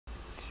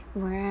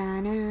We're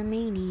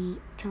Animaniacs,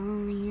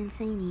 totally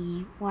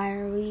insane. Why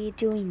are we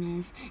doing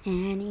this?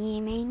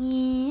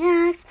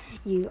 Animaniacs,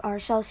 you are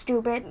so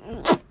stupid.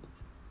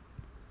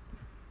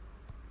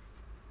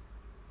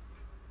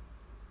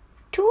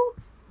 2?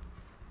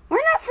 We're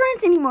not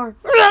friends anymore.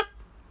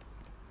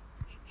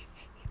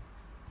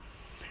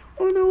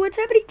 Oh no, what's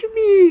happening to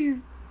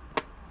me?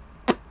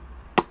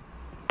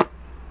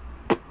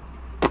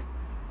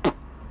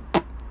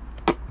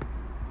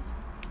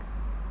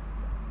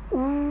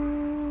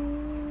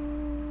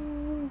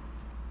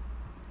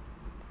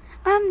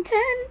 I'm 10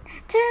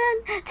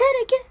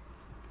 again.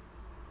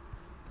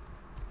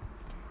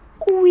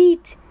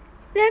 Wait,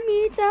 that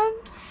means I'm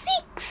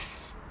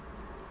 6.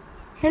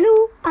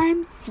 Hello,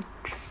 I'm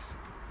 6.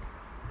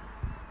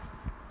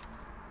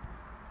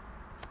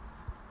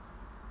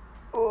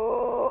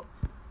 Oh.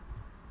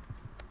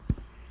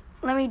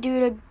 Let me do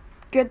the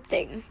good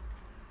thing.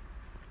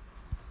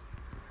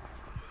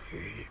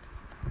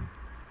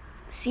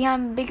 See,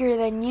 I'm bigger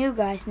than you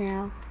guys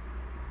now.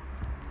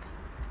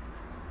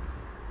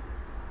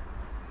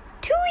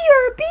 2,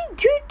 you're being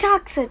too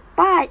toxic.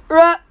 Bye.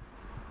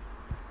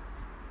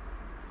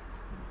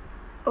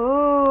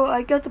 Oh,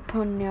 I got the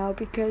pun now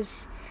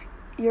because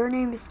your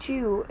name is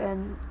 2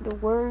 and the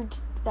word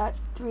that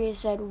 3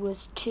 said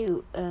was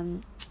 2.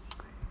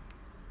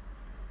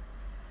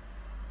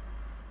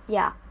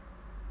 Yeah.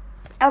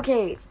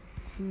 Okay.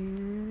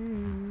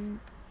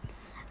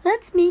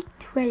 Let's make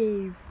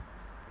 12.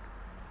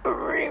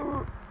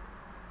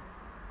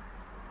 I'm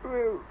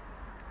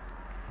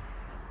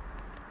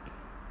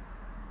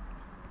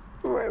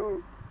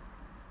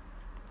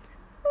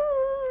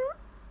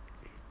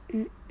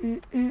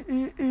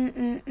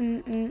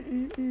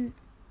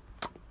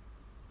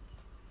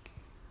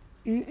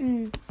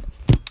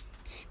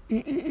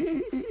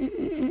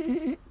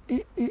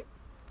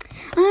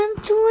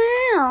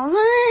 12.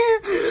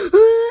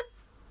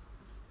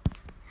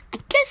 I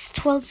guess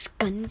 12's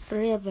gone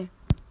forever.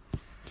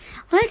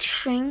 Let's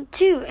shrink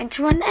 2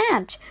 into an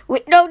ant.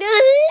 Wait, no.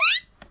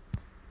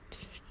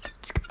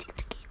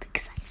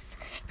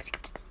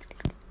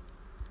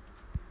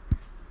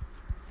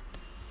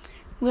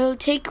 We'll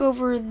take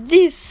over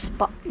this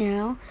spot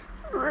now.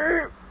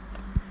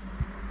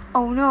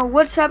 Oh no,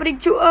 what's happening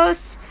to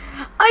us?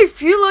 I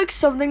feel like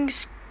something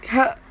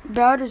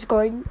bad is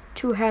going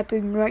to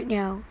happen right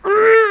now.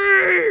 Oh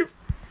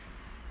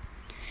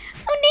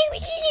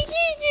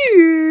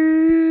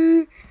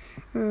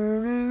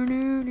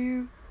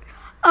no.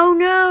 Oh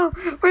no,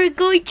 we're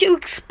going to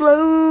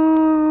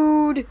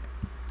explode.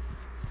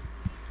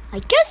 I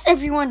guess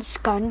everyone's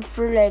gone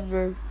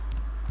forever.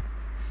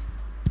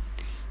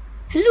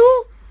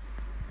 Hello?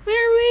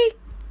 Where are we?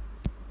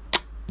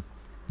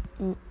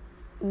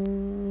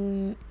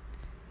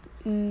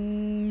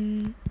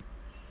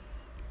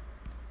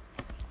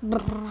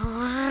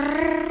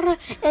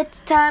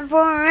 It's time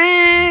for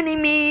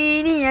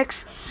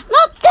Animaniacs.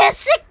 Not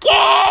this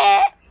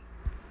again!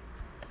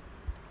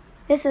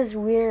 This is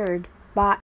weird. Bye.